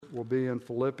will be in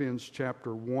Philippians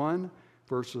chapter 1,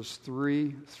 verses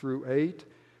 3 through 8.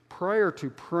 Prior to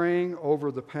praying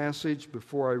over the passage,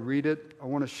 before I read it, I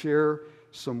want to share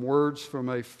some words from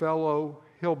a fellow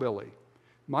hillbilly.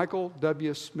 Michael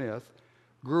W. Smith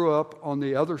grew up on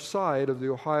the other side of the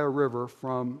Ohio River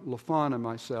from LaFawn and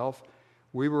myself.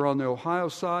 We were on the Ohio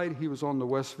side, he was on the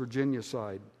West Virginia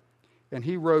side. And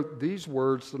he wrote these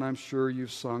words that I'm sure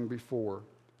you've sung before.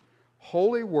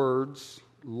 Holy words,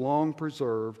 long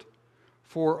preserved,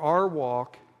 for our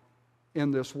walk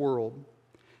in this world.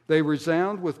 They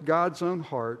resound with God's own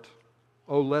heart.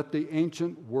 Oh, let the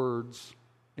ancient words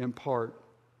impart.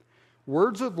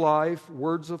 Words of life,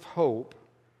 words of hope,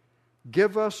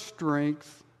 give us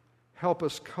strength, help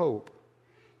us cope.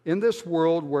 In this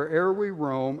world, where'er we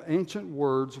roam, ancient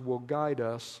words will guide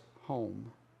us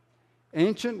home.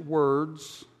 Ancient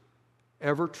words,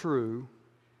 ever true,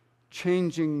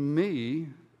 changing me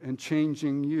and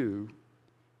changing you.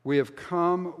 We have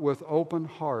come with open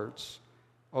hearts.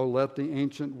 Oh, let the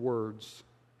ancient words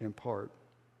impart.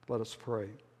 Let us pray.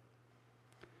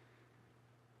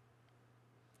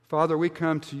 Father, we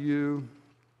come to you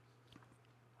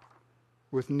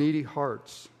with needy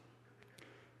hearts.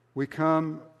 We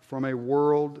come from a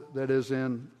world that is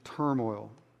in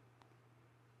turmoil.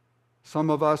 Some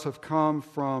of us have come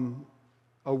from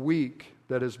a week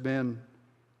that has been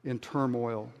in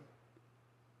turmoil,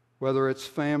 whether it's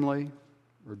family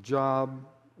or job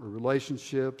or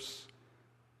relationships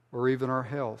or even our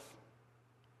health.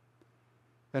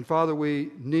 And Father,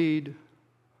 we need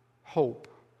hope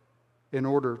in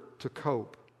order to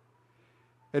cope.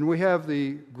 And we have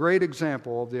the great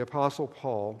example of the Apostle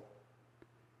Paul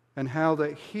and how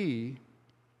that he,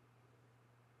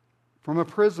 from a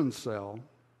prison cell,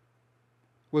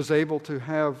 was able to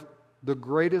have the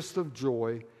greatest of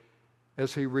joy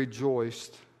as he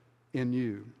rejoiced in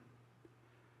you.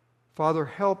 Father,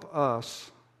 help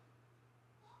us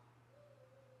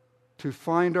to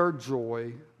find our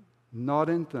joy not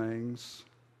in things,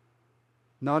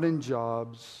 not in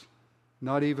jobs,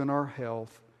 not even our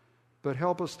health, but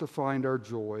help us to find our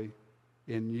joy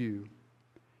in you.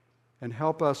 And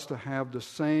help us to have the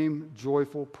same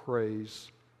joyful praise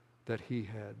that he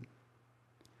had.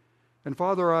 And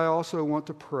Father, I also want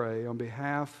to pray on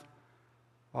behalf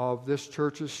of this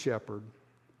church's shepherd.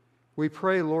 We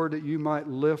pray, Lord, that you might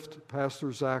lift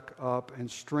Pastor Zach up and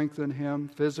strengthen him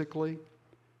physically,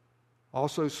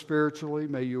 also spiritually.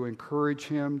 May you encourage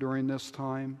him during this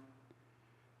time.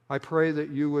 I pray that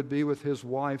you would be with his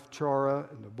wife, Chara,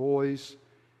 and the boys.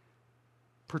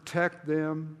 Protect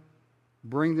them.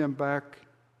 Bring them back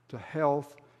to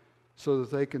health so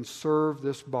that they can serve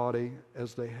this body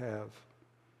as they have.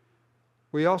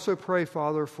 We also pray,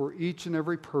 Father, for each and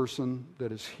every person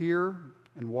that is here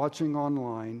and watching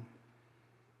online,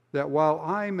 that while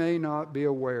I may not be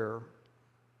aware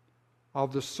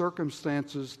of the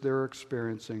circumstances they're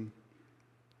experiencing,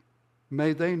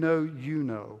 may they know you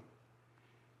know,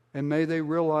 and may they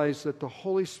realize that the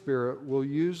Holy Spirit will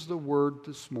use the word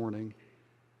this morning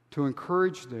to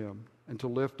encourage them and to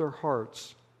lift our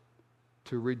hearts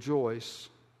to rejoice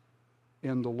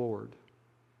in the Lord.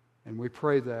 And we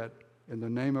pray that in the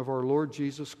name of our Lord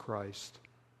Jesus Christ.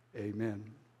 Amen.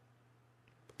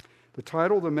 The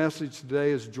title of the message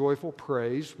today is Joyful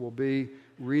Praise. We'll be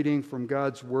reading from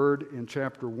God's Word in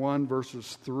chapter 1,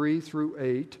 verses 3 through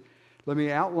 8. Let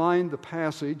me outline the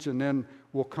passage, and then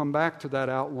we'll come back to that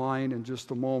outline in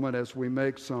just a moment as we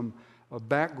make some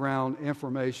background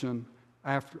information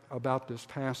about this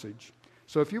passage.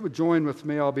 So if you would join with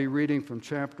me, I'll be reading from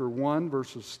chapter 1,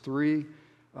 verses 3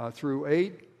 through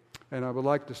 8. And I would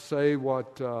like to say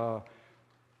what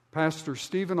Pastor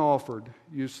Stephen Alford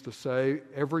used to say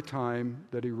every time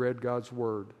that he read God's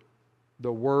Word.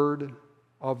 The Word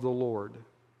of the Lord.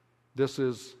 This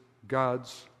is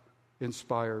God's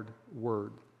inspired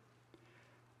Word.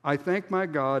 I thank my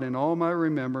God in all my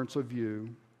remembrance of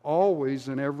you, always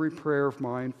in every prayer of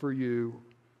mine for you,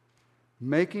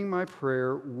 making my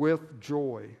prayer with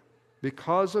joy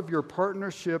because of your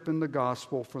partnership in the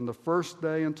gospel from the first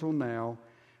day until now.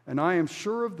 And I am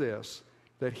sure of this,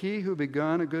 that he who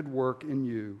begun a good work in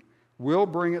you will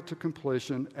bring it to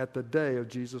completion at the day of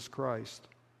Jesus Christ.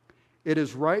 It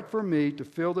is right for me to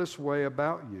feel this way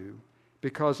about you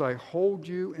because I hold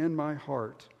you in my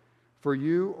heart, for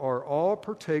you are all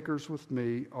partakers with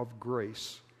me of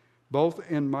grace,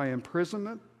 both in my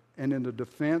imprisonment and in the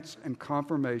defense and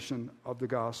confirmation of the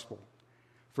gospel.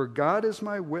 For God is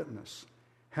my witness,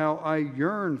 how I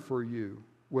yearn for you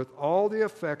with all the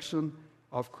affection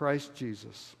of Christ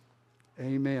Jesus.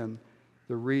 Amen.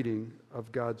 The reading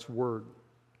of God's Word.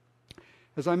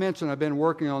 As I mentioned, I've been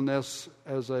working on this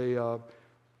as a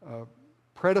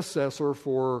predecessor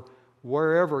for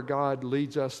wherever God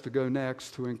leads us to go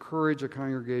next to encourage a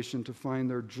congregation to find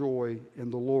their joy in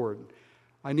the Lord.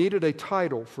 I needed a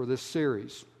title for this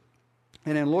series.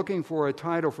 And in looking for a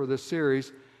title for this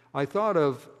series, I thought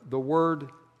of the word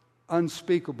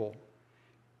unspeakable.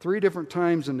 3 different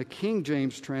times in the King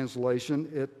James translation,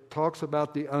 it talks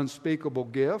about the unspeakable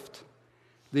gift,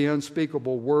 the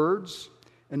unspeakable words,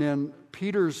 and then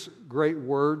Peter's great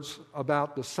words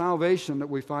about the salvation that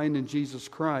we find in Jesus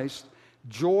Christ,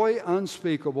 joy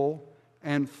unspeakable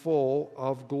and full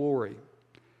of glory.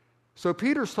 So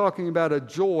Peter's talking about a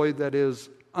joy that is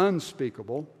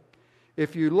unspeakable.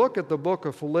 If you look at the book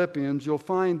of Philippians, you'll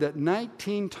find that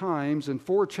 19 times in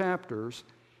 4 chapters,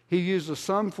 he uses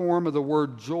some form of the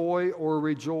word joy or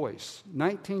rejoice.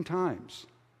 19 times.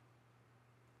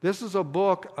 This is a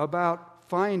book about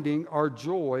finding our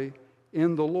joy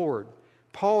in the Lord.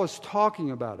 Paul is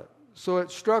talking about it. So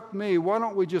it struck me, why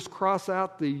don't we just cross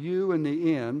out the U and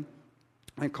the N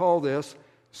and call this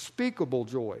speakable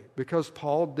joy? Because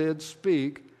Paul did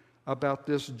speak about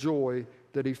this joy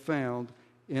that he found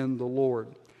in the Lord.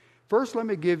 First, let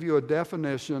me give you a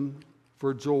definition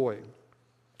for joy.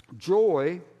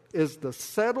 Joy is the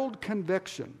settled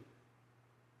conviction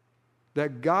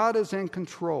that God is in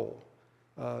control.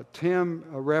 Tim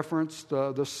referenced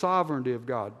the sovereignty of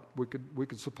God. We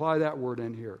could supply that word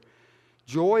in here.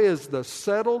 Joy is the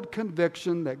settled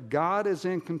conviction that God is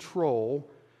in control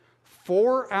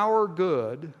for our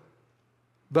good,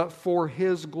 but for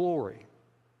His glory.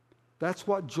 That's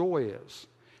what joy is.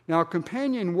 Now, a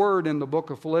companion word in the book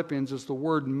of Philippians is the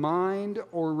word mind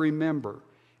or remember.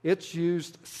 It's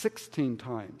used 16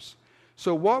 times.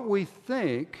 So what we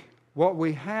think, what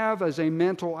we have as a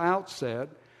mental outset,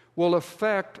 will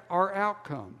affect our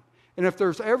outcome. And if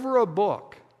there's ever a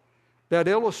book that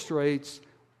illustrates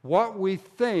what we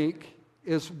think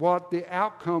is what the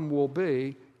outcome will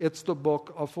be, it's the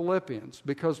book of Philippians,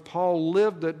 because Paul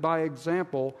lived it by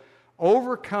example,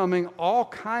 overcoming all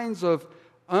kinds of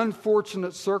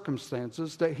unfortunate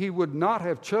circumstances that he would not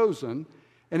have chosen,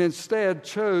 and instead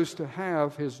chose to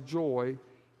have his joy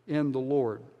in the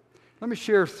Lord. Let me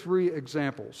share 3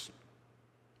 examples.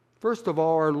 First of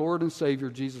all, our Lord and Savior,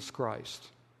 Jesus Christ.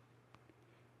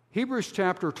 Hebrews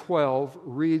chapter 12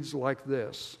 reads like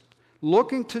this: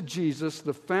 looking to Jesus,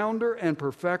 the founder and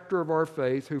perfecter of our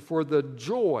faith, who for the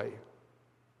joy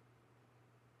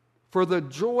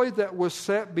that was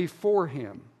set before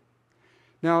him.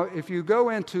 Now, if you go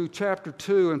into chapter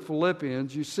 2 in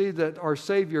Philippians, you see that our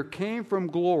Savior came from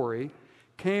glory,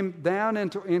 came down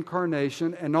into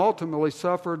incarnation, and ultimately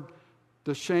suffered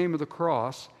the shame of the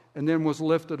cross, and then was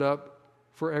lifted up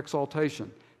for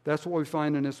exaltation. That's what we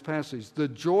find in this passage. The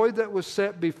joy that was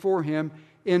set before him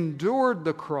endured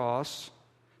the cross,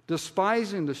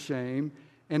 despising the shame,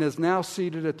 and is now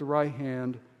seated at the right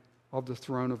hand of the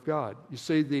throne of God. You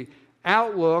see, the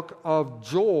outlook of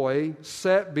joy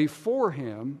set before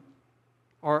him,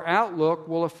 our outlook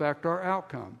will affect our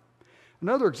outcome.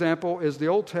 Another example is the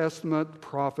Old Testament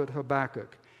prophet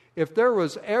Habakkuk. If there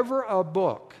was ever a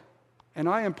book, and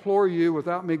I implore you,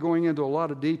 without me going into a lot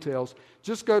of details,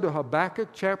 just go to Habakkuk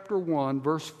chapter 1,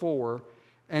 verse 4,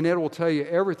 and it will tell you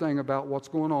everything about what's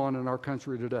going on in our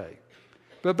country today.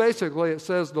 But basically, it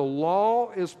says the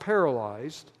law is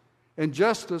paralyzed and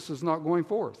justice is not going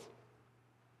forth.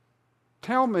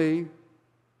 Tell me,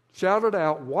 shout it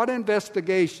out, what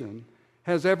investigation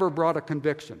has ever brought a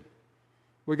conviction?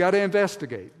 We got to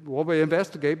investigate. Well, we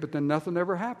investigate, but then nothing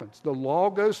ever happens. The law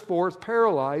goes forth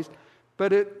paralyzed,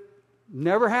 but it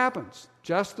never happens.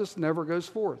 Justice never goes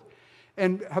forth.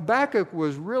 And Habakkuk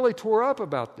was really tore up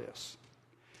about this.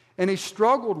 And he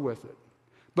struggled with it.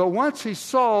 But once he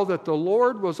saw that the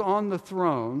Lord was on the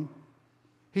throne,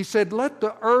 he said, let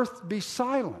the earth be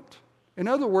silent. In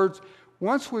other words,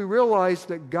 once we realize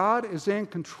that God is in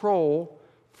control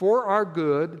for our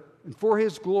good and for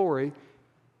His glory,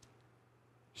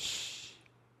 shh,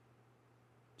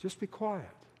 just be quiet,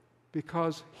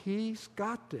 because He's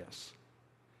got this.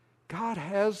 God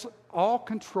has all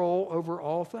control over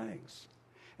all things.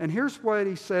 And here's what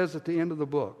He says at the end of the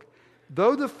book.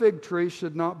 Though the fig tree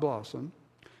should not blossom,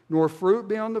 nor fruit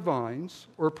be on the vines,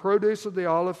 or produce of the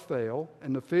olive fail,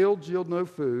 and the fields yield no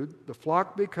food, the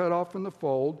flock be cut off from the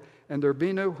fold, and there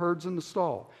be no herds in the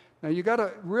stall. Now you got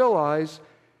to realize,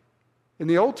 in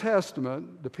the Old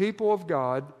Testament, the people of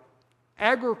God,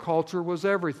 agriculture was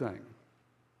everything.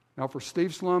 Now for Steve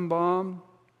Slumbaum,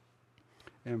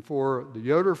 and for the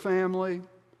Yoder family,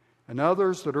 and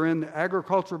others that are in the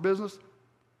agriculture business,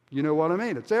 you know what I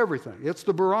mean. It's everything. It's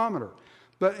the barometer.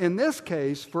 But in this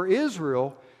case, for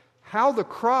Israel, how the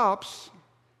crops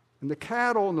and the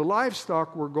cattle and the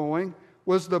livestock were going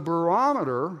was the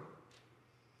barometer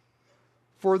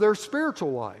for their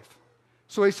spiritual life.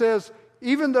 So he says,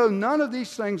 even though none of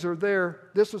these things are there,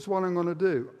 this is what I'm going to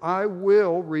do. I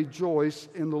will rejoice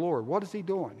in the Lord. What is he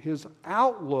doing? His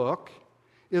outlook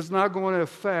is not going to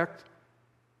affect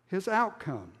his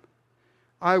outcome.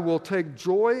 I will take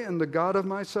joy in the God of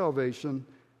my salvation.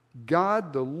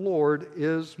 God, the Lord,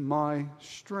 is my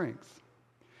strength.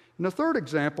 And the third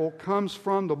example comes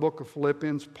from the book of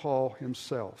Philippians, Paul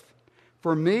himself.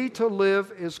 For me to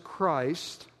live is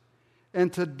Christ,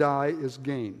 and to die is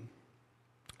gain.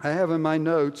 I have in my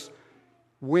notes,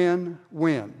 win.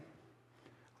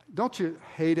 Don't you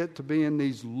hate it to be in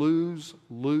these lose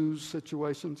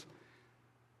situations?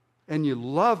 And you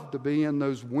love to be in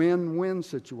those win-win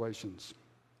situations.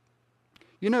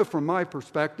 You know, from my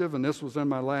perspective, and this was in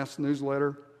my last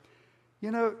newsletter,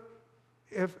 you know,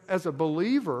 if as a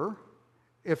believer,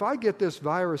 if I get this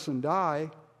virus and die,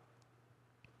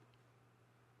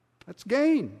 that's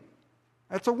gain.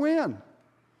 That's a win.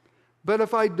 But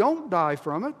if I don't die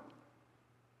from it,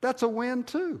 that's a win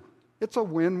too. It's a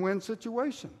win-win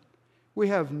situation. We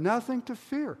have nothing to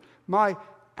fear. My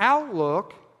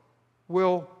outlook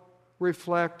will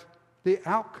reflect the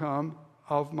outcome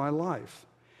of my life.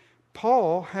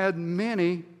 Paul had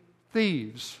many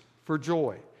thieves for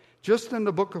joy. Just in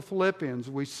the book of Philippians,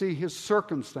 we see his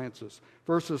circumstances.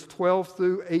 Verses 12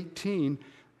 through 18,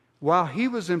 while he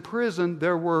was in prison,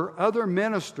 there were other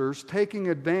ministers taking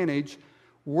advantage,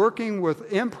 working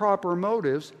with improper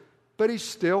motives, but he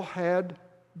still had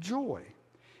joy.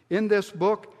 In this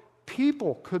book,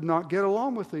 people could not get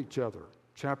along with each other.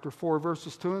 Chapter 4,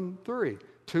 verses 2 and 3.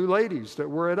 Two ladies that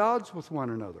were at odds with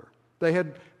one another. They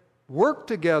had worked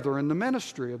together in the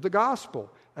ministry of the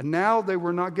gospel, and now they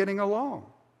were not getting along.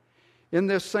 In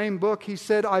this same book, he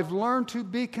said, I've learned to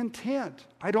be content.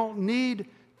 I don't need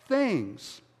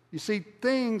things. You see,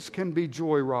 things can be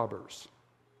joy robbers.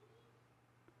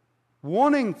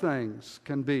 Wanting things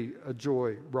can be a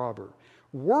joy robber.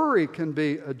 Worry can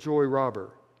be a joy robber.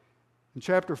 In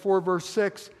chapter 4, verse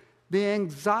 6, the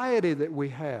anxiety that we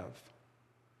have.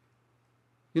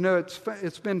 You know,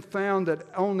 it's been found that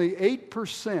only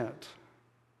 8%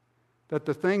 that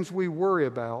the things we worry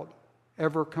about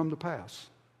ever come to pass.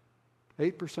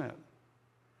 8%.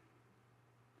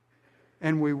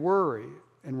 And we worry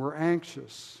and we're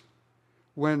anxious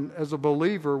when, as a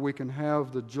believer, we can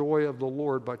have the joy of the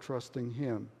Lord by trusting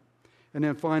Him. And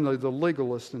then finally, the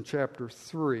legalist in chapter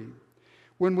 3.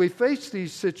 When we face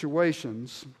these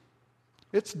situations,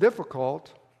 it's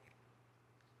difficult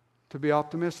to be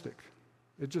optimistic.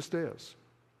 It just is.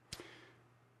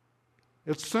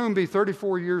 It'll soon be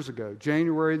 34 years ago,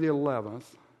 January the 11th,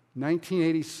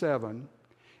 1987,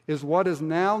 is what is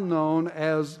now known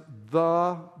as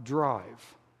The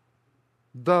Drive.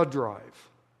 The Drive.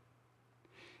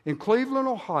 In Cleveland,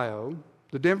 Ohio,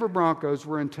 the Denver Broncos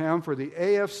were in town for the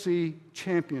AFC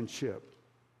Championship.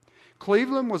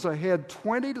 Cleveland was ahead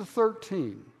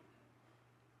 20-13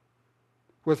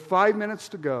 with 5 minutes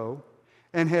to go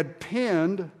and had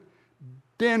pinned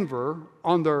Denver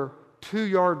on their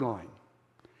 2-yard line.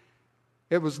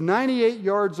 It was 98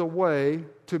 yards away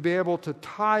to be able to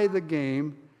tie the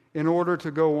game in order to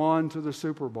go on to the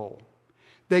Super Bowl.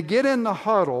 They get in the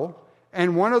huddle,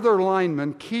 and one of their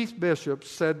linemen, Keith Bishop,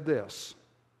 said this,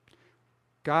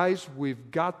 "Guys,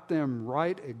 we've got them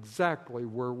right exactly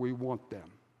where we want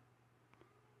them."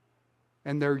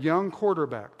 And their young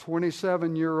quarterback,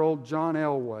 27-year-old John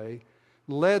Elway,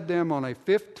 led them on a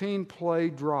 15-play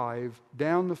drive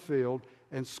down the field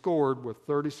and scored with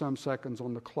 30-some seconds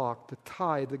on the clock to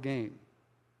tie the game.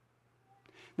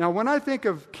 Now, when I think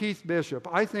of Keith Bishop,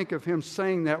 I think of him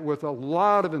saying that with a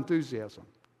lot of enthusiasm.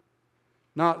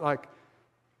 Not like,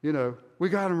 we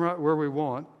got him right where we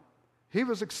want. He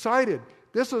was excited.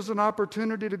 This was an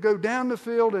opportunity to go down the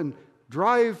field and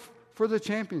drive for the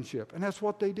championship. And that's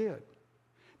what they did.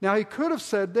 Now, he could have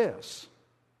said this.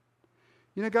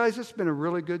 Guys, it's been a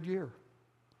really good year.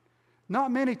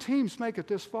 Not many teams make it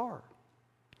this far.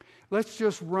 Let's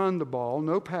just run the ball,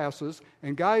 no passes.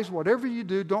 And guys, whatever you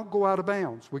do, don't go out of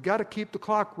bounds. We got to keep the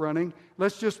clock running.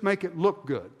 Let's just make it look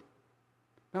good.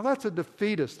 Now, that's a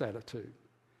defeatist attitude.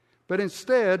 But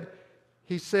instead,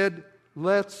 he said,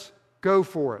 let's go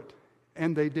for it.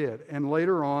 And they did. And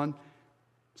later on,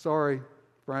 sorry,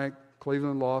 Frank,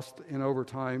 Cleveland lost in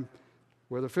overtime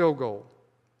with a field goal.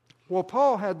 Well,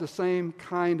 Paul had the same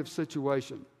kind of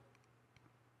situation.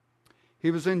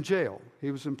 He was in jail.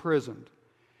 He was imprisoned.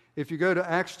 If you go to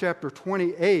Acts chapter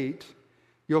 28,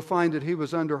 you'll find that he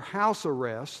was under house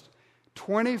arrest.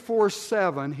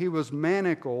 24/7, he was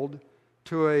manacled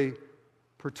to a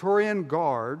Praetorian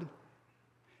guard,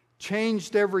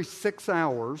 changed every 6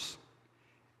 hours.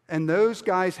 And those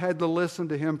guys had to listen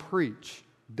to him preach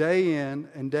day in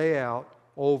and day out,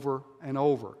 over and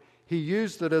over. He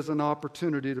used it as an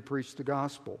opportunity to preach the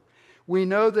gospel. We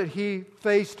know that he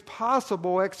faced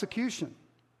possible execution.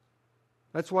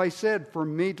 That's why he said, "For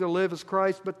me to live is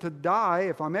Christ, but to die,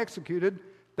 if I'm executed,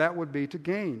 that would be to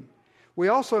gain." We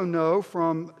also know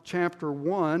from chapter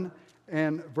 1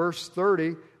 and verse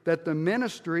 30 that the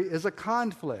ministry is a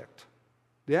conflict.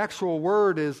 The actual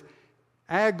word is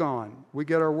agon. We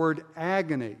get our word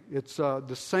agony. It's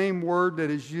the same word that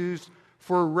is used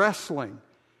for wrestling.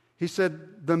 He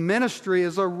said the ministry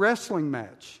is a wrestling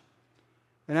match.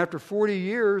 And after 40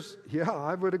 years, yeah,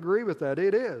 I would agree with that.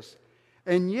 It is.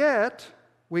 And yet,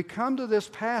 we come to this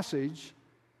passage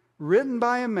written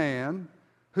by a man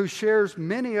who shares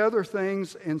many other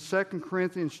things in 2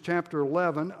 Corinthians chapter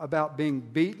 11 about being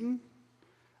beaten,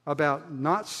 about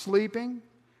not sleeping,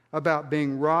 about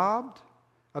being robbed,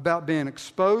 about being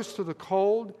exposed to the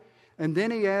cold. And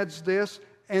then he adds this,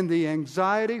 and the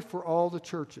anxiety for all the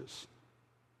churches.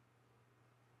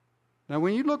 Now,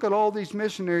 when you look at all these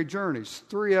missionary journeys,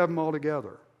 3 of them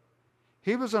altogether,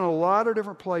 he was in a lot of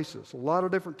different places, a lot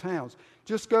of different towns.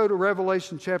 Just go to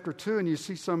Revelation chapter 2 and you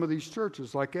see some of these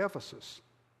churches like Ephesus.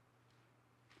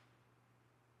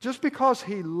 Just because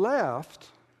he left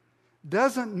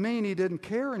doesn't mean he didn't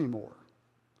care anymore.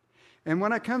 And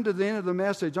when I come to the end of the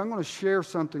message, I'm going to share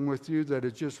something with you that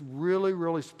is just really,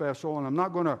 really special. And I'm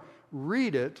not going to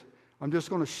read it. I'm just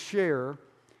going to share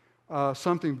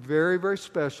something very, very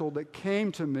special that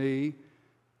came to me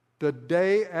the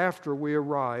day after we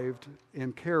arrived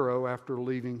in Cairo after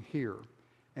leaving here.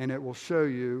 And it will show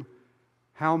you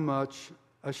how much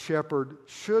a shepherd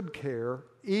should care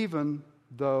even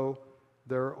though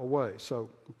they're away. So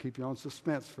we'll keep you on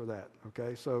suspense for that,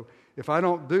 okay? So if I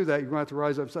don't do that, you're going to have to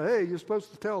rise up and say, "Hey, you're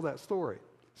supposed to tell that story."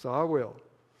 So I will.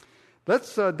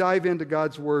 Let's dive into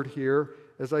God's Word here.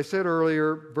 As I said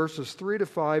earlier, verses 3 to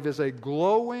 5 is a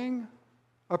glowing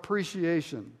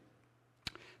appreciation.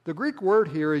 The Greek word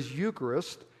here is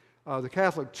Eucharist. The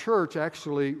Catholic Church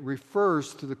actually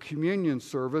refers to the communion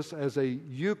service as a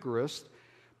Eucharist,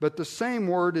 but the same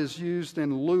word is used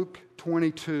in Luke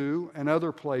 22 and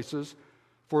other places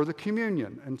for the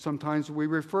communion. And sometimes we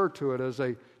refer to it as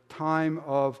a time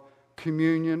of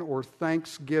communion or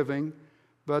thanksgiving.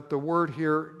 But the word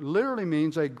here literally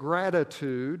means a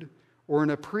gratitude or an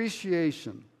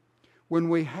appreciation. When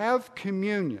we have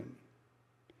communion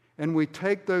and we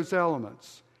take those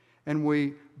elements and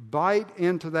we bite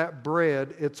into that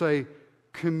bread, it's a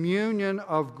communion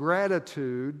of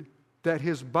gratitude that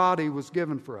his body was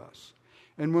given for us.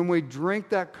 And when we drink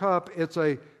that cup, it's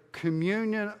a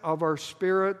communion of our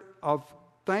spirit of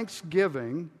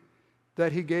thanksgiving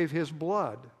that he gave his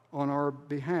blood on our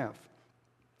behalf.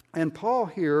 And Paul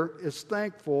here is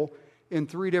thankful in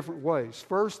 3 different ways.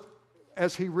 First,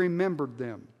 as he remembered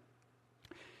them.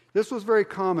 This was very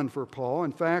common for Paul.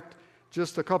 In fact,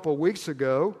 just a couple of weeks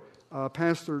ago,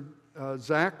 Pastor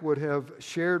Zach would have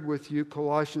shared with you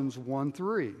Colossians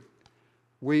 1:3.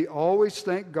 We always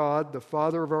thank God, the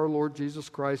Father of our Lord Jesus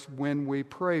Christ, when we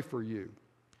pray for you.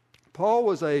 Paul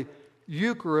was a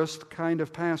Eucharist kind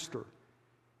of pastor,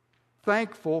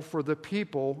 thankful for the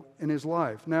people in his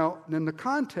life. Now, in the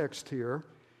context here,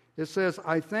 it says,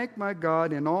 "I thank my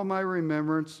God in all my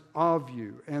remembrance of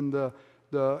you." And the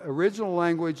original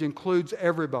language includes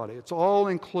everybody. It's all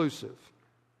inclusive.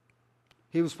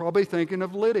 He was probably thinking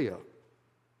of Lydia,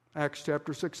 Acts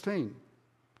chapter 16,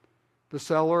 the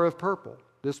seller of purple,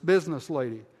 this business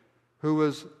lady who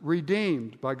was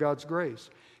redeemed by God's grace.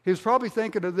 He was probably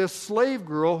thinking of this slave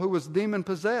girl who was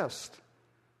demon-possessed,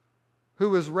 who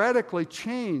was radically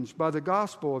changed by the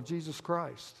gospel of Jesus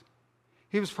Christ.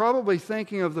 He was probably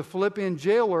thinking of the Philippian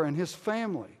jailer and his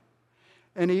family.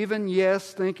 And even,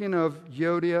 yes, thinking of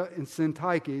Euodia and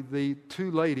Syntyche, the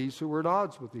 2 ladies who were at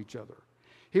odds with each other.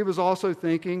 He was also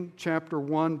thinking, chapter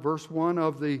 1, verse 1,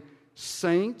 of the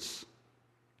saints,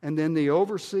 and then the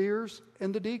overseers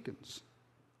and the deacons.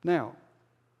 Now,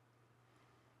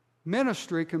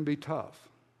 ministry can be tough.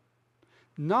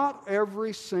 Not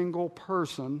every single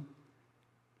person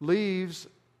leaves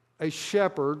a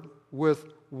shepherd with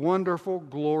wonderful,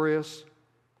 glorious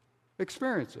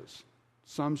experiences.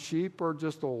 Some sheep are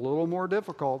just a little more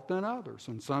difficult than others,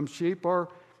 and some sheep are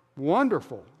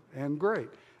wonderful and great.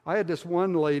 I had this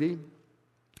one lady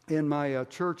in my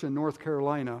church in North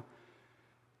Carolina.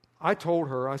 I told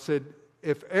her, I said,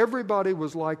 if everybody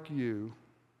was like you,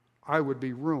 I would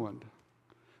be ruined.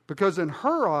 Because in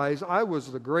her eyes, I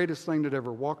was the greatest thing that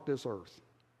ever walked this earth.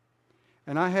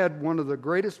 And I had one of the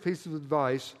greatest pieces of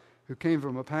advice who came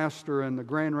from a pastor in the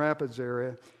Grand Rapids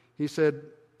area. He said,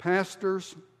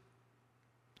 "Pastors,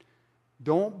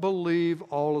 don't believe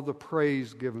all of the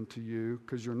praise given to you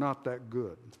because you're not that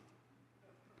good.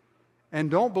 And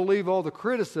don't believe all the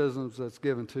criticisms that's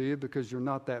given to you because you're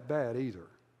not that bad either.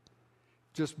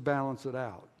 Just balance it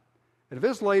out. And if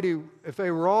this lady, if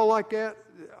they were all like that,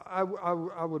 I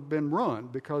would have been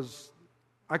ruined because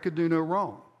I could do no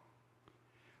wrong.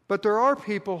 But there are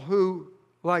people who,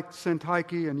 like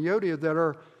Syntyche and Euodia, that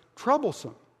are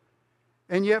troublesome.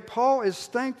 And yet Paul is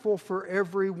thankful for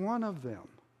every one of them.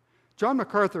 John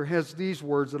MacArthur has these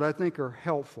words that I think are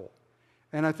helpful.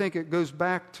 And I think it goes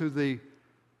back to the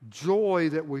joy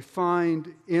that we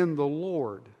find in the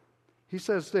Lord. He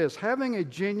says this: having a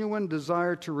genuine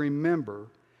desire to remember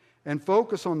and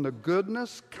focus on the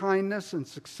goodness, kindness, and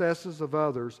successes of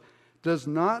others does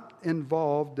not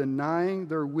involve denying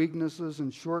their weaknesses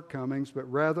and shortcomings,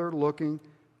 but rather looking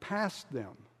past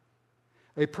them.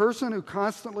 A person who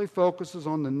constantly focuses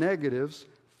on the negatives,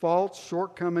 faults,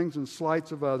 shortcomings, and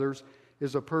slights of others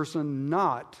is a person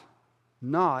not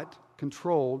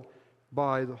controlled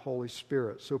by the Holy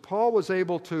Spirit. So Paul was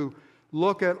able to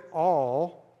look at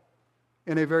all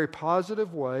in a very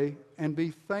positive way and be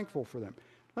thankful for them.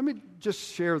 Let me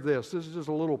just share this. This is just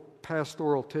a little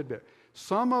pastoral tidbit.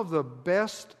 Some of the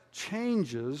best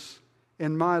changes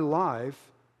in my life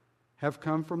have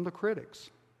come from the critics.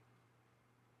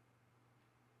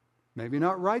 Maybe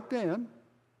not right then,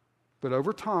 but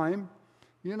over time,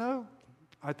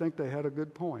 I think they had a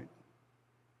good point.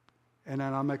 And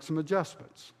then I'll make some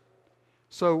adjustments.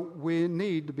 So we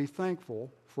need to be thankful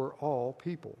for all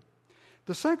people.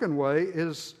 The second way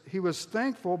is he was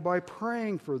thankful by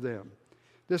praying for them.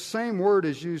 This same word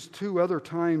is used 2 other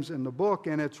times in the book,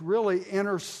 and it's really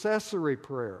intercessory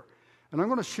prayer. And I'm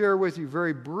going to share with you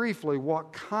very briefly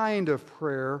what kind of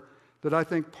prayer that I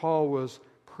think Paul was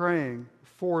praying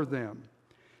for them.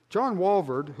 John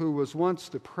Walvoord, who was once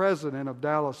the president of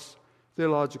Dallas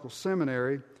Theological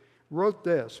Seminary, wrote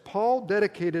this: Paul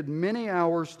dedicated many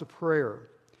hours to prayer.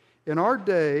 In our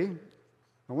day,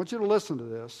 I want you to listen to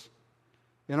this,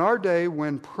 in our day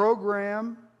when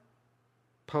program,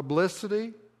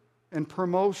 publicity, and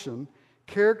promotion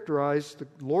characterize the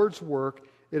Lord's work,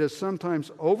 it is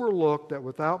sometimes overlooked that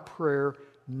without prayer,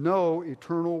 no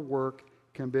eternal work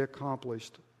can be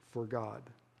accomplished for God.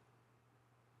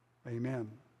 Amen.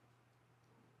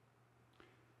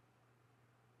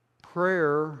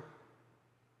 Prayer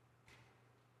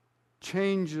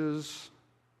changes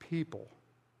people.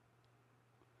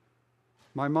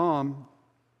 My mom,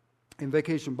 in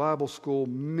Vacation Bible School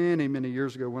many, many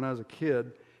years ago when I was a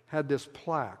kid, had this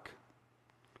plaque.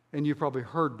 And you've probably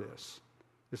heard this.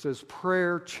 It says,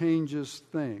 prayer changes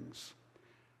things.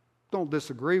 Don't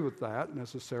disagree with that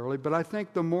necessarily, but I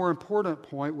think the more important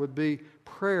point would be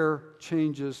prayer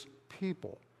changes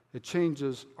people. It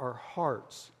changes our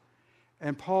hearts.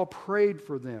 And Paul prayed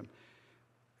for them.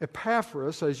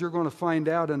 Epaphras, as you're going to find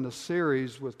out in the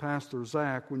series with Pastor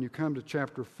Zach, when you come to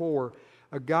chapter 4,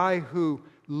 a guy who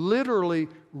literally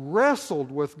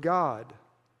wrestled with God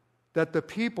that the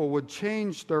people would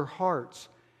change their hearts.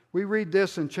 We read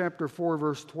this in chapter 4,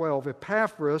 verse 12.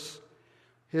 Epaphras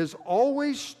is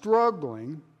always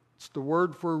struggling, it's the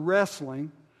word for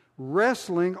wrestling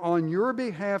on your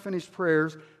behalf in his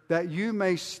prayers, that you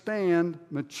may stand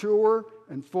mature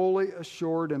and fully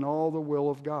assured in all the will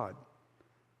of God.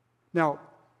 Now,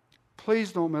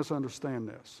 please don't misunderstand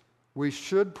this. We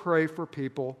should pray for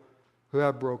people who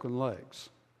have broken legs.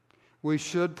 We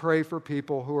should pray for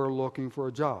people who are looking for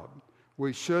a job.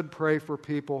 We should pray for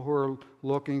people who are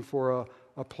looking for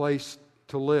a place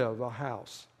to live, a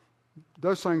house.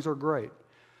 Those things are great.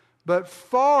 But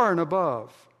far and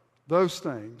above those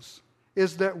things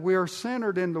is that we're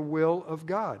centered in the will of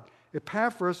God.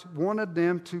 Epaphras wanted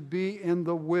them to be in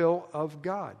the will of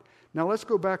God. Now let's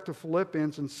go back to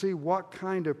Philippians and see what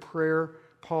kind of prayer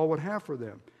Paul would have for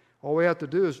them. All we have to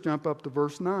do is jump up to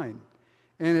verse 9.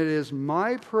 And it is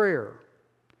my prayer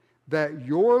that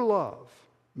your love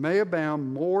may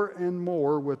abound more and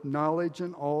more with knowledge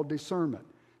and all discernment.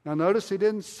 Now notice he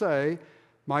didn't say,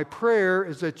 my prayer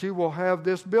is that you will have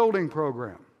this building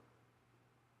program.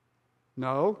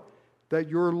 No, that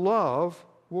your love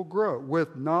will grow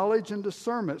with knowledge and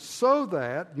discernment so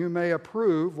that you may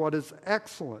approve what is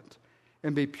excellent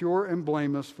and be pure and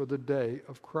blameless for the day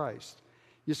of Christ.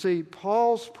 You see,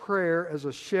 Paul's prayer as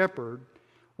a shepherd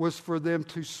was for them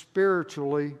to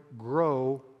spiritually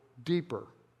grow deeper.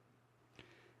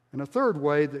 And a third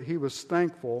way that he was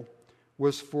thankful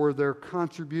was for their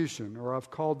contribution, or I've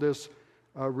called this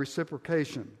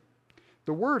reciprocation.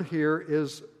 The word here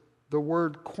is the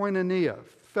word koinonia,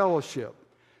 fellowship.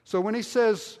 So when he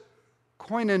says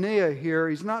koinonia here,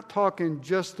 he's not talking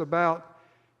just about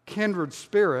kindred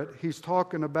spirit. He's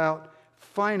talking about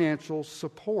financial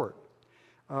support.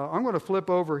 I'm going to flip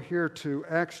over here to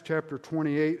Acts chapter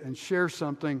 28 and share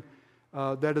something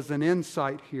that is an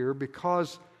insight here,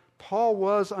 because Paul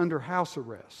was under house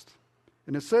arrest.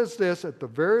 And it says this at the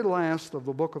very last of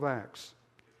the book of Acts.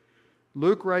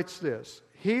 Luke writes this: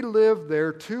 he lived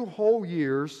there 2 whole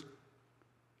years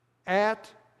at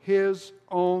his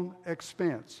own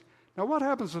expense. Now, what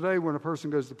happens today when a person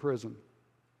goes to prison?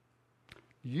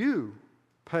 You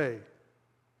pay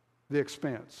the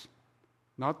expense,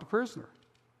 not the prisoner.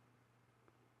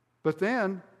 But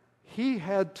then he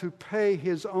had to pay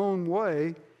his own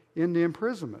way in the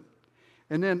imprisonment.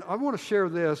 And then I want to share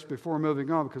this before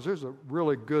moving on, because there's a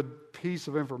really good piece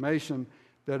of information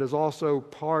that is also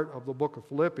part of the book of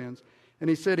Philippians. And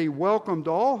he said he welcomed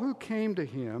all who came to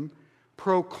him,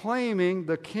 proclaiming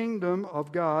the kingdom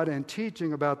of God and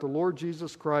teaching about the Lord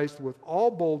Jesus Christ with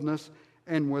all boldness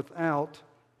and without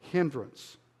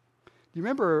hindrance. Do you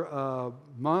remember a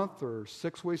month or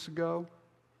 6 weeks ago?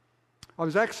 I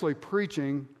was actually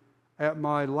preaching at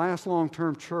my last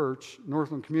long-term church,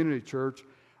 Northland Community Church,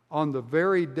 on the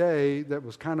very day that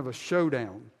was kind of a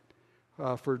showdown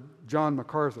for John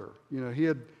MacArthur. You know,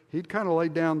 he'd kind of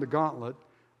laid down the gauntlet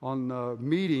on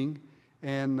meeting,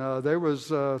 and there was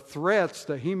threats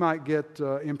that he might get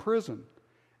imprisoned.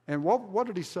 And what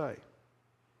did he say?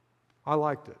 I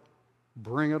liked it.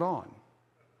 Bring it on.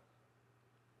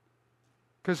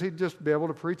 Because he'd just be able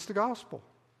to preach the gospel.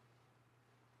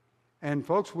 And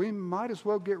folks, we might as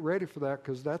well get ready for that,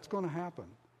 because that's going to happen.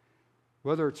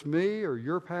 Whether it's me or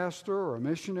your pastor or a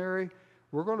missionary,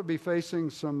 we're going to be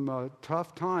facing some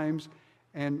tough times.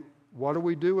 And what do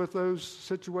we do with those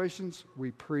situations? We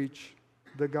preach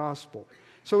the gospel.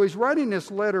 So he's writing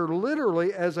this letter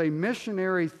literally as a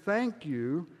missionary thank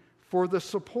you for the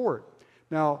support.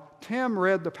 Now, Tim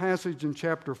read the passage in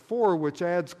chapter 4, which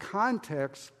adds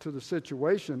context to the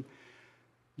situation.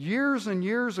 Years and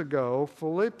years ago,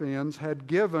 Philippians had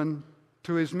given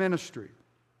to his ministry.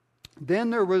 Then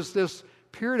there was this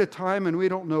period of time, and we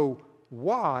don't know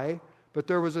why, but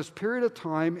there was this period of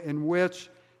time in which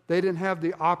they didn't have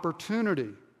the opportunity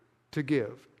to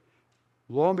give.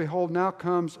 Lo and behold, now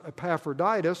comes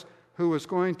Epaphroditus, who was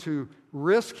going to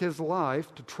risk his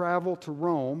life to travel to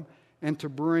Rome and to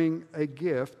bring a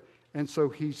gift. And so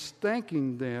he's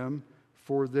thanking them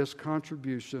for this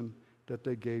contribution that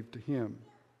they gave to him.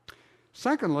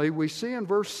 Secondly, we see in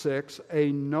verse 6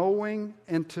 a knowing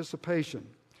anticipation.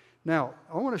 Now,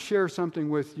 I want to share something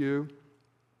with you.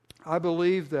 I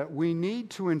believe that we need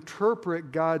to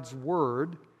interpret God's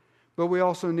Word, but we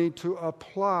also need to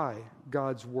apply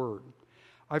God's Word.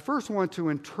 I first want to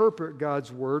interpret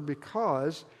God's Word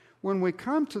because when we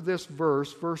come to this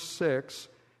verse, verse 6,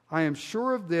 I am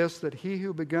sure of this, that he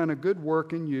who begun a good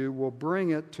work in you will bring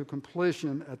it to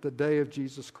completion at the day of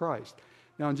Jesus Christ.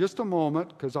 Now, in just a moment,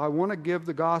 because I want to give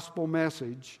the gospel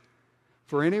message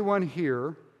for anyone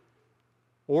here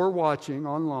or watching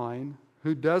online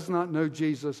who does not know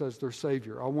Jesus as their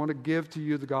Savior. I want to give to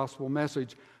you the gospel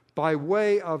message by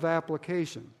way of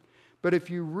application. But if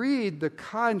you read the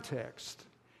context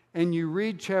and you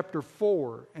read chapter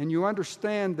 4 and you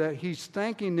understand that he's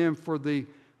thanking them for the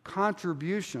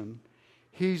contribution,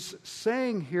 he's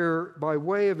saying here by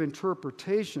way of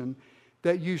interpretation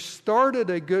that you started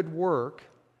a good work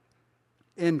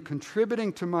in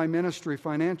contributing to my ministry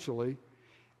financially,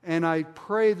 and I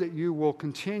pray that you will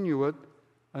continue it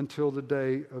until the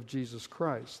day of Jesus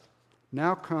Christ.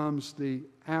 Now comes the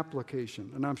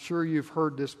application, and I'm sure you've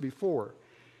heard this before.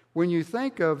 When you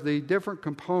think of the different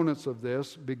components of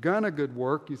this, begun a good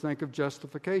work, you think of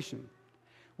justification.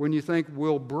 When you think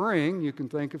will bring, you can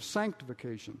think of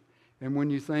sanctification. And when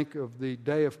you think of the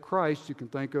day of Christ, you can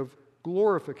think of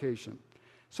glorification.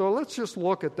 So let's just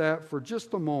look at that for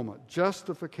just a moment.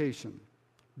 Justification.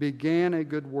 Began a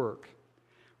good work.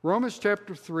 Romans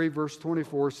chapter 3, verse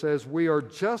 24 says, we are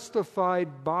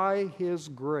justified by his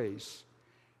grace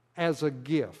as a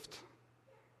gift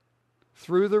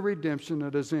through the redemption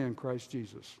that is in Christ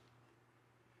Jesus.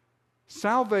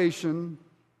 Salvation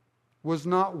was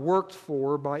not worked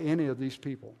for by any of these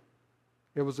people.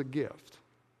 It was a gift.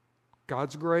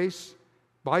 God's grace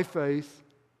by faith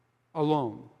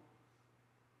alone.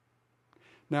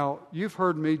 Now, you've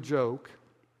heard me joke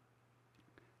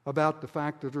about the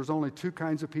fact that there's only 2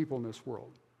 kinds of people in this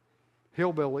world.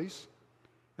 Hillbillies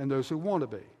and those who want to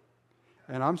be.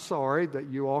 And I'm sorry that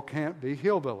you all can't be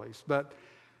hillbillies, but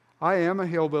I am a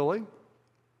hillbilly.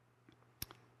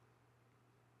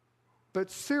 But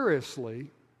seriously,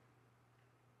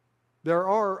 there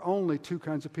are only 2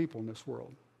 kinds of people in this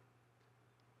world.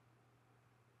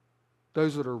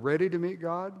 Those that are ready to meet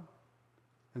God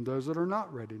and those that are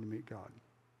not ready to meet God.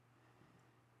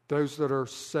 those that are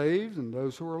saved and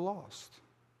those who are lost.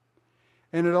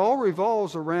 And it all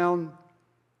revolves around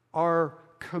our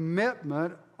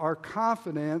commitment, our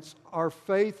confidence, our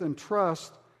faith and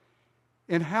trust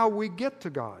in how we get to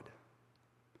God.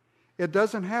 It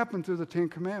doesn't happen through the Ten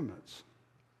Commandments.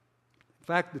 In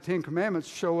fact, the Ten Commandments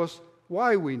show us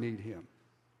why we need Him.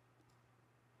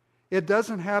 It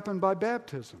doesn't happen by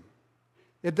baptism.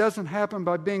 It doesn't happen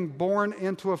by being born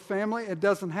into a family. It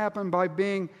doesn't happen by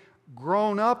being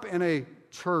grown up in a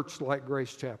church like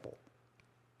Grace Chapel.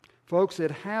 Folks,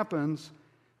 it happens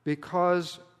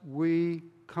because we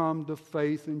come to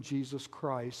faith in Jesus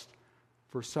Christ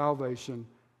for salvation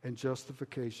and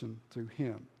justification through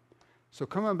Him. So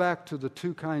coming back to the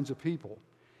two kinds of people,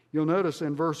 you'll notice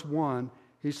in verse 1,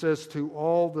 he says, to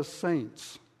all the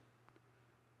saints.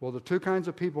 Well, the two kinds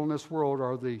of people in this world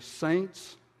are the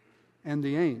saints and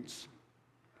the ain'ts.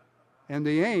 And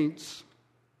the ain'ts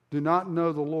do not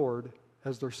know the Lord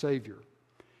as their Savior.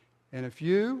 And if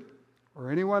you or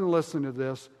anyone listening to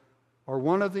this are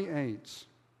one of the ain'ts,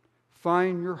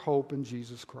 find your hope in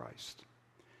Jesus Christ.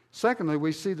 Secondly,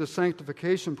 we see the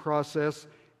sanctification process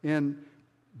in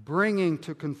bringing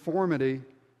to conformity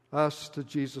us to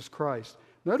Jesus Christ.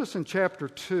 Notice in chapter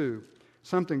 2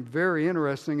 something very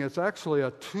interesting. It's actually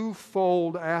a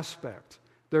twofold aspect.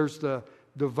 There's the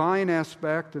divine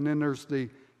aspect and then there's the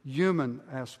human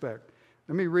aspect.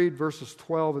 Let me read verses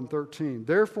 12 and 13.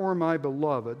 Therefore, my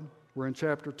beloved, we're in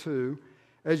chapter 2,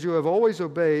 as you have always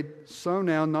obeyed, so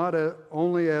now, not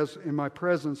only as in my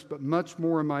presence, but much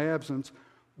more in my absence,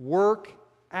 work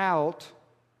out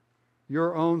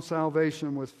your own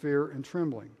salvation with fear and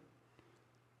trembling.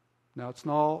 Now, it's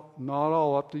not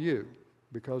all up to you,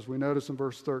 because we notice in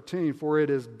verse 13, for it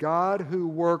is God who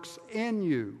works in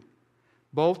you,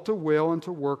 both to will and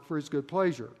to work for His good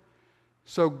pleasure.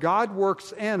 So God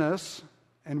works in us,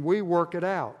 and we work it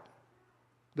out.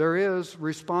 There is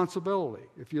responsibility.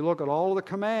 If you look at all of the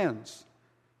commands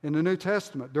in the New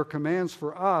Testament, they're commands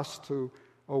for us to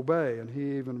obey, and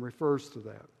He even refers to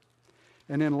that.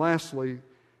 And then lastly,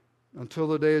 until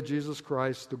the day of Jesus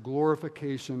Christ, the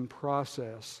glorification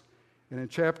process. And in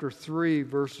chapter 3,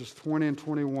 verses 20 and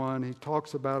 21, he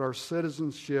talks about our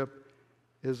citizenship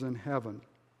is in heaven.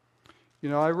 You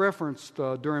know, I referenced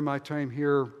during my time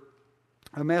here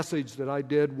a message that I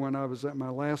did when I was at my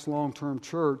last long-term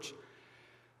church.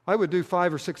 I would do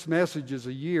 5 or 6 messages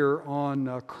a year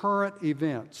on current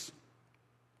events.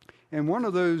 And one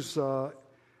of those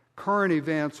current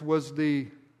events was the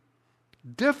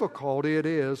difficulty it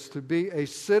is to be a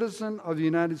citizen of the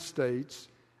United States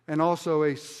and also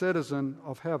a citizen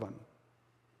of heaven.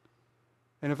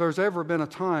 And if there's ever been a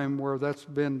time where that's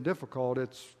been difficult,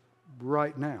 it's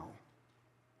right now.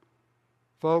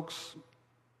 Folks,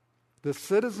 the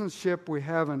citizenship we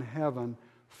have in heaven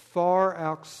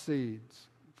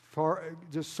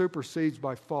just supersedes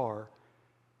by far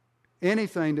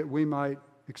anything that we might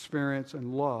experience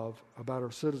and love about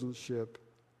our citizenship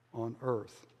on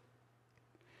earth.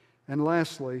 And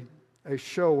lastly, a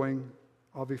showing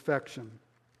of affection.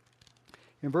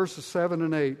 In verses 7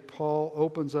 and 8, Paul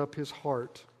opens up his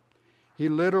heart. He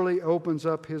literally opens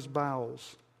up his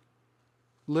bowels.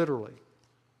 Literally.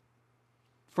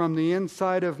 From the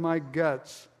inside of my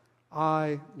guts,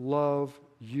 I love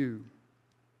you.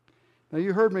 Now,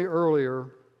 you heard me earlier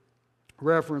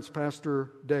reference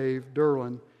Pastor Dave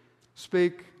Derlin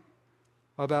speak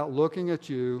about looking at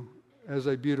you as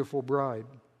a beautiful bride.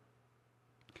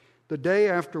 The day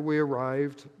after we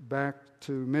arrived back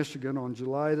to Michigan on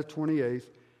July the 28th,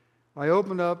 I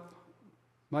opened up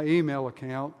my email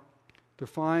account to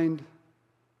find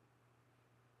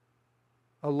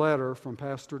a letter from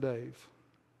Pastor Dave.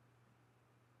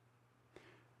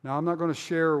 Now, I'm not going to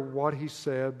share what he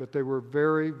said, but they were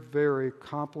very, very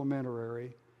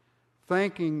complimentary,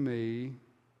 thanking me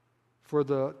for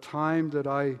the time that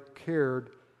I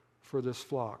cared for this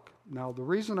flock. Now, the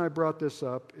reason I brought this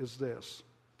up is this.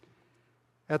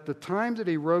 At the time that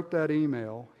he wrote that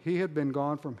email, he had been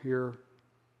gone from here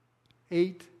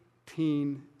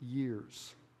 18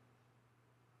 years.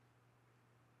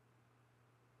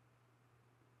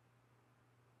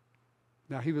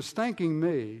 Now, he was thanking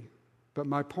me, but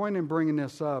my point in bringing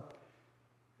this up,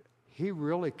 he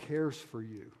really cares for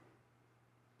you.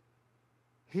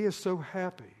 He is so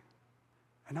happy,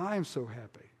 and I am so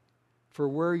happy for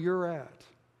where you're at,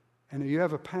 and you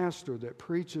have a pastor that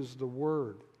preaches the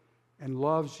Word and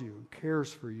loves you and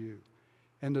cares for you,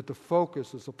 and that the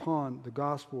focus is upon the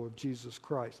gospel of Jesus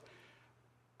Christ.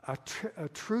 A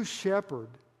true shepherd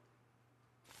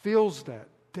feels that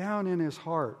down in his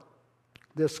heart,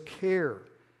 this care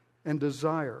and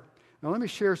desire. Now let me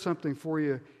share something for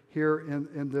you here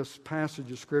in this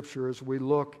passage of Scripture as we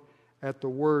look at the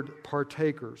word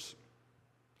partakers.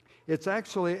 It's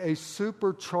actually a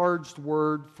supercharged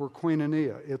word for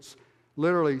koinonia. It's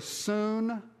literally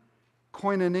soon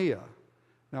koinonia.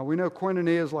 Now, we know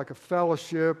koinonia is like a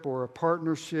fellowship or a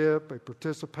partnership, a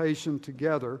participation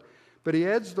together. But he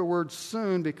adds the word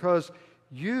soon because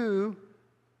you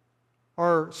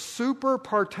are super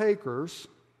partakers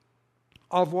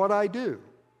of what I do.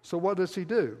 So what does he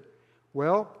do?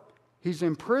 Well, he's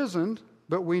imprisoned,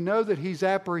 but we know that he's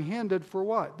apprehended for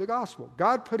what? The gospel.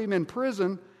 God put him in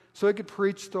prison so he could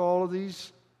preach to all of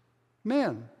these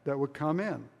men that would come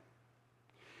in.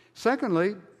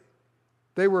 Secondly,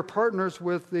 they were partners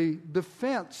with the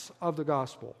defense of the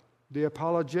gospel, the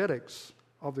apologetics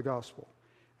of the gospel.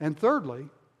 And thirdly,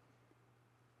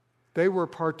 they were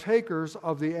partakers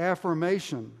of the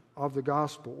affirmation of the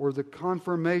gospel or the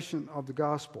confirmation of the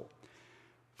gospel.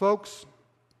 Folks,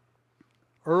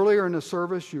 earlier in the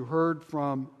service you heard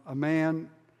from a man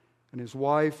and his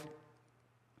wife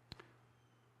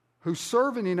who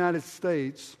serve in the United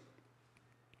States,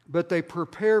 but they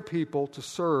prepare people to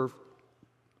serve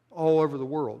all over the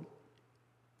world.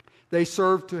 They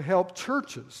serve to help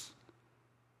churches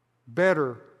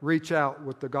better reach out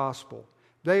with the gospel.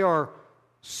 They are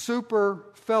super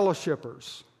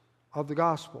fellowshippers of the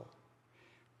gospel.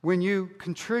 When you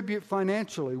contribute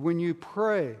financially, when you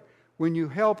pray, when you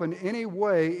help in any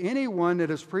way anyone that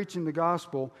is preaching the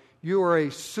gospel, you are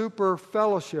a super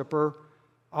fellowshipper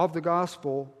of the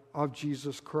gospel of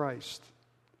Jesus Christ.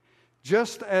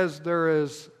 Just as there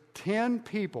is 10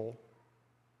 people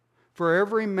for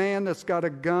every man that's got a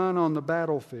gun on the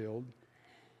battlefield,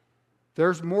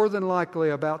 there's more than likely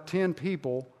about 10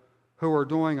 people who are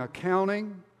doing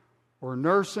accounting or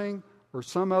nursing or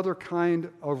some other kind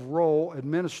of role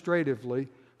administratively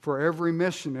for every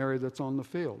missionary that's on the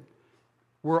field.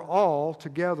 We're all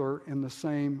together in the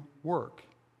same work.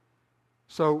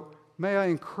 So may I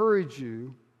encourage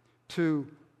you to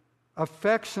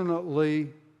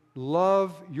affectionately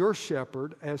love your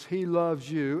shepherd as he loves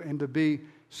you and to be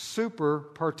super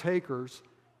partakers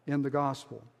in the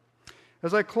gospel.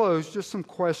 As I close, just some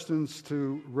questions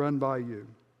to run by you.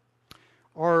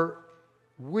 Are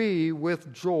we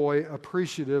with joy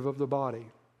appreciative of the body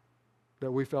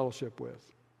that we fellowship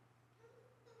with?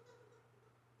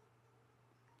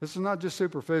 This is not just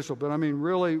superficial, but I mean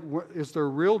really, is there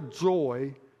real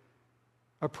joy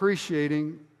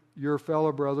appreciating your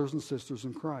fellow brothers and sisters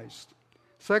in Christ?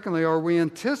 Secondly, are we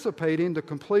anticipating the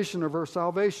completion of our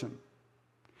salvation?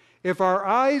 If our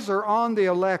eyes are on the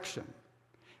election,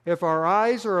 if our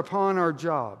eyes are upon our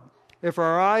job, if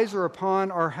our eyes are upon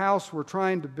our house we're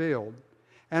trying to build,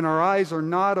 and our eyes are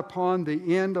not upon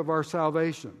the end of our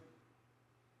salvation,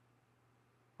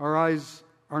 our eyes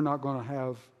are not going to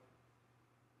have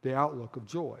the outlook of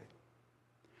joy.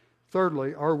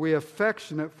 Thirdly, are we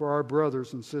affectionate for our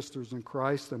brothers and sisters in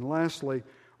Christ? And lastly,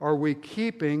 are we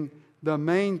keeping the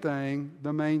main thing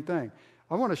the main thing?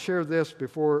 I want to share this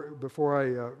before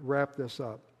I wrap this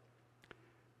up.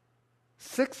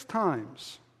 6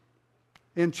 times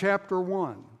in chapter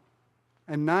 1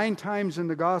 and 9 times in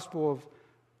the gospel of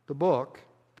the book,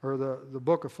 or the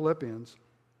book of Philippians,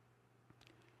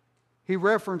 he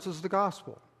references the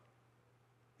gospel.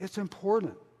 It's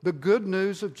important. The good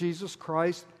news of Jesus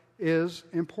Christ is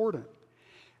important.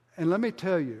 And let me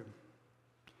tell you,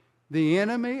 the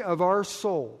enemy of our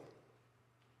soul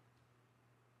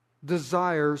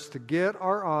desires to get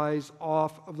our eyes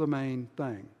off of the main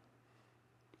thing.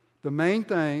 The main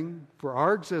thing for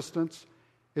our existence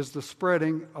is the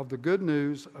spreading of the good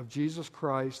news of Jesus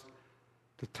Christ,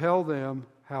 to tell them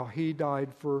how he died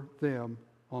for them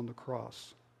on the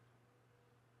cross.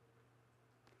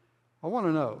 I want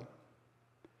to know,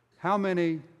 how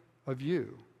many of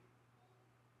you,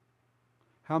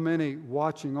 how many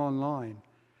watching online,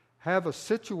 have a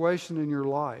situation in your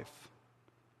life,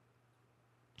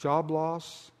 job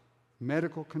loss,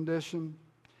 medical condition,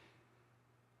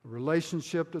 a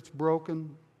relationship that's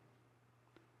broken,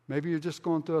 maybe you're just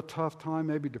going through a tough time,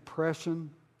 maybe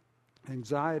depression,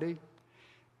 anxiety.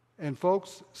 And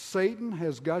folks, Satan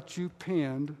has got you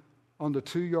pinned on the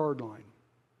 2-yard line.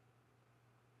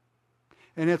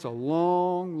 And it's a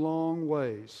long, long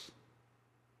ways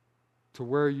to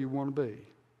where you want to be.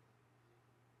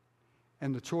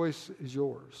 And the choice is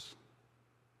yours.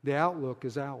 The outlook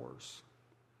is ours.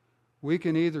 We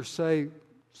can either say,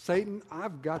 Satan,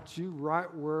 I've got you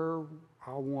right where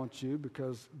I want you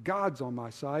because God's on my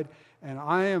side, and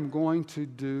I am going to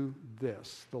do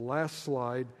this. The last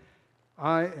slide,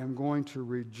 I am going to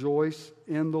rejoice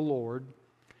in the Lord.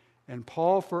 And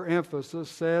Paul, for emphasis,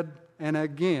 said, and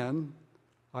again,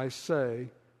 I say,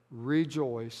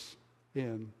 rejoice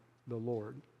in the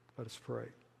Lord. Let us pray.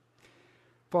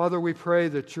 Father, we pray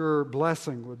that your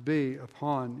blessing would be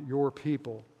upon your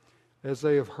people as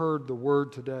they have heard the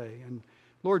word today. And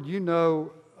Lord, you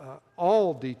know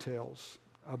all details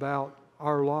about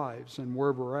our lives and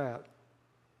where we're at.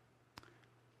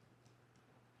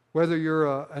 Whether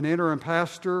you're an interim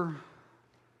pastor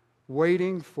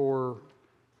waiting for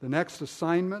the next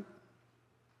assignment,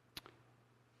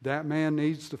 that man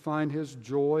needs to find his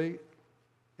joy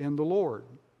in the Lord,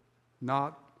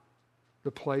 not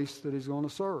the place that he's going to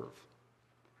serve.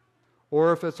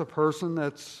 Or if it's a person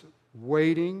that's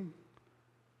waiting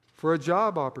for a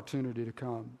job opportunity to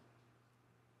come,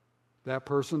 that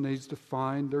person needs to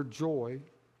find their joy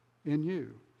in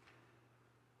you.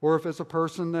 Or if it's a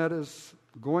person that is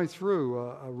going through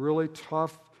a really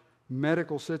tough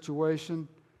medical situation,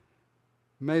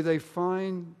 may they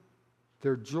find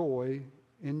their joy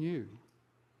in you.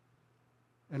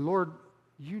 And Lord,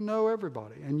 you know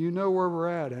everybody, and you know where we're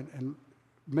at, and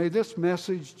may this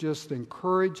message just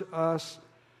encourage us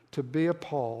to be a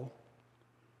Paul,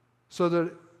 so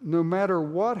that no matter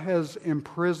what has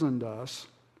imprisoned us,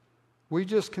 we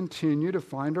just continue to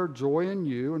find our joy in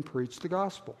you and preach the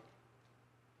gospel.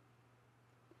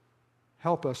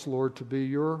 Help us, Lord, to be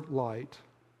your light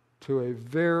to a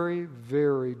very,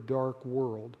 very dark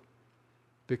world,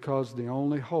 because the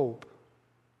only hope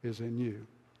is in you.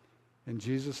 In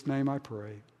Jesus' name I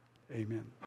pray, amen.